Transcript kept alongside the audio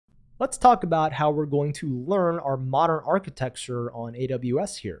let's talk about how we're going to learn our modern architecture on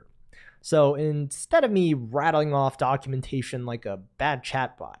AWS here. So instead of me rattling off documentation like a bad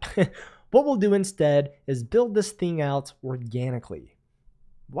chatbot, what we'll do instead is build this thing out organically.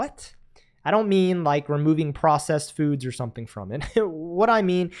 What? I don't mean like removing processed foods or something from it. What I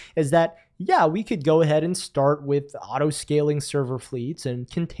mean is that, yeah, we could go ahead and start with auto-scaling server fleets and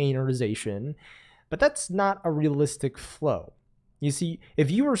containerization, but that's not a realistic flow. You see,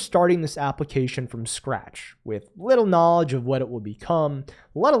 if you were starting this application from scratch with little knowledge of what it will become,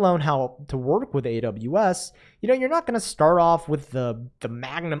 let alone how to work with AWS, you're not going to start off with the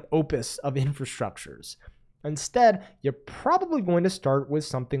magnum opus of infrastructures. Instead, you're probably going to start with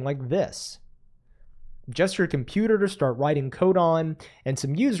something like this. Just your computer to start writing code on, and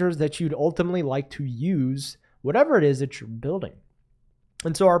some users that you'd ultimately like to use whatever it is that you're building.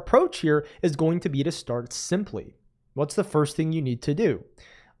 And so our approach here is going to be to start simply. What's the first thing you need to do?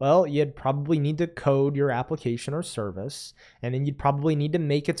 Well, you'd probably need to code your application or service, and then you'd probably need to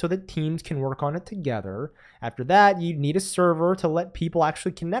make it so that teams can work on it together. After that, you'd need a server to let people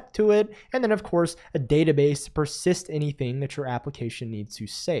actually connect to it, and then of course, a database to persist anything that your application needs to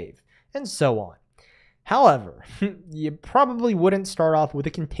save, and so on. However, you probably wouldn't start off with a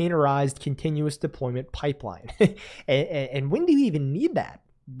containerized continuous deployment pipeline. And when do you even need that?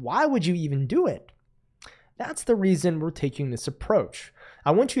 Why would you even do it? That's the reason we're taking this approach. I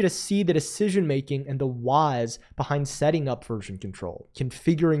want you to see the decision-making and the whys behind setting up version control,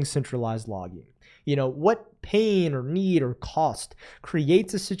 configuring centralized logging. What pain or need or cost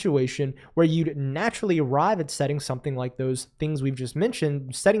creates a situation where you'd naturally arrive at setting something like those things we've just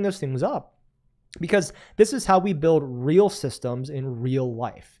mentioned, setting those things up. Because this is how we build real systems in real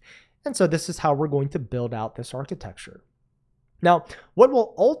life. And so this is how we're going to build out this architecture. Now, what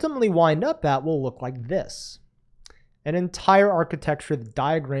we'll ultimately wind up at will look like this. An entire architecture that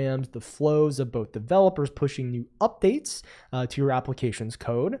diagrams the flows of both developers pushing new updates to your application's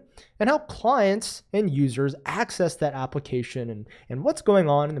code, and how clients and users access that application and what's going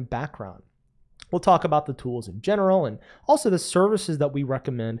on in the background. We'll talk about the tools in general and also the services that we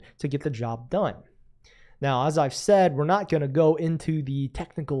recommend to get the job done. Now, as I've said, we're not going to go into the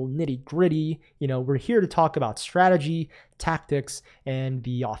technical nitty-gritty. We're here to talk about strategy, tactics, and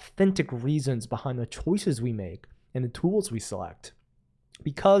the authentic reasons behind the choices we make and the tools we select.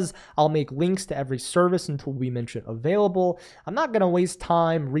 Because I'll make links to every service and tool we mention available, I'm not going to waste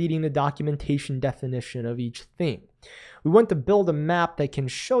time reading the documentation definition of each thing. We want to build a map that can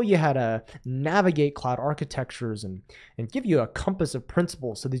show you how to navigate cloud architectures and give you a compass of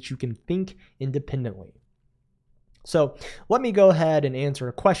principles so that you can think independently. So let me go ahead and answer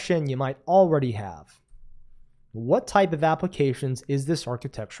a question you might already have. What type of applications is this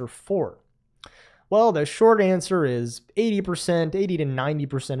architecture for? Well, the short answer is 80 to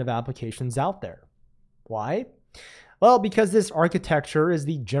 90% of applications out there. Why? Well, because this architecture is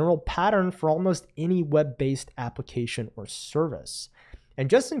the general pattern for almost any web-based application or service.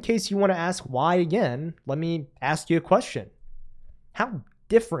 And just in case you want to ask why again, let me ask you a question. How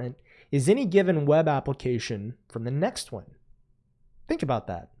different is any given web application from the next one? Think about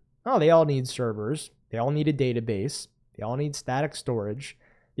that. Oh, they all need servers. They all need a database. They all need static storage.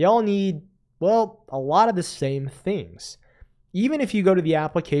 They all need, well, a lot of the same things. Even if you go to the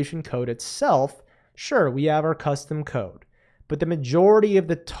application code itself, sure, we have our custom code, but the majority of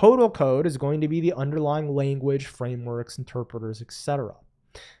the total code is going to be the underlying language, frameworks, interpreters, etc.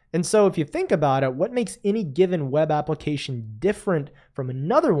 And so if you think about it, what makes any given web application different from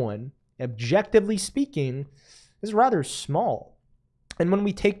another one, objectively speaking, is rather small. And when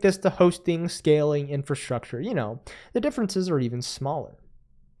we take this to hosting, scaling, infrastructure, the differences are even smaller.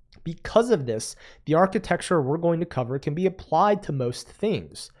 Because of this, the architecture we're going to cover can be applied to most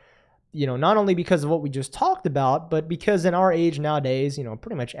things. Not only because of what we just talked about, but because in our age nowadays,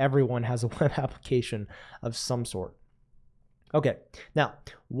 pretty much everyone has a web application of some sort. Okay, now,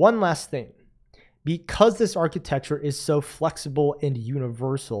 one last thing. Because this architecture is so flexible and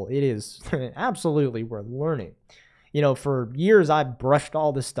universal, it is absolutely worth learning. For years, I brushed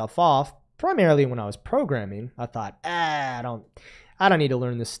all this stuff off, primarily when I was programming. I thought, I don't need to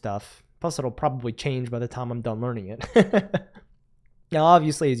learn this stuff. Plus, it'll probably change by the time I'm done learning it. Now,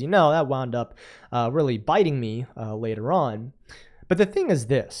 obviously, as you know, that wound up really biting me later on. But the thing is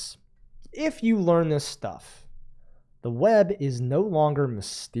this. If you learn this stuff, the web is no longer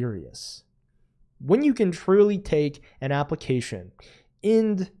mysterious. When you can truly take an application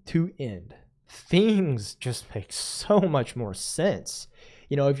end to end, things just make so much more sense.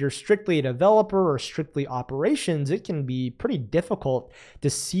 If you're strictly a developer or strictly operations, it can be pretty difficult to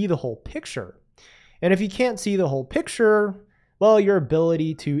see the whole picture. And if you can't see the whole picture, well, your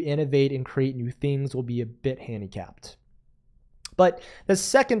ability to innovate and create new things will be a bit handicapped. But the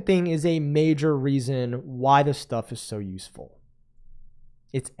second thing is a major reason why this stuff is so useful.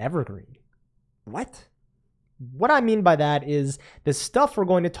 It's evergreen. What? What I mean by that is the stuff we're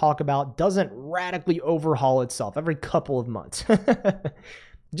going to talk about doesn't radically overhaul itself every couple of months.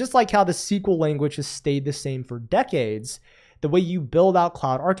 Just like how the SQL language has stayed the same for decades, the way you build out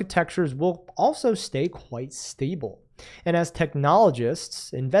cloud architectures will also stay quite stable. And as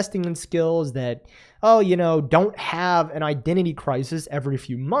technologists, investing in skills that, don't have an identity crisis every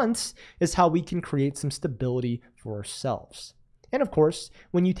few months is how we can create some stability for ourselves. And of course,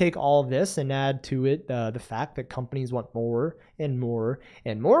 when you take all of this and add to it the fact that companies want more and more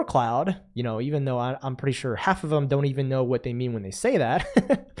and more cloud, even though I'm pretty sure half of them don't even know what they mean when they say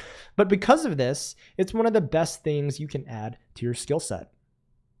that. But because of this, it's one of the best things you can add to your skill set.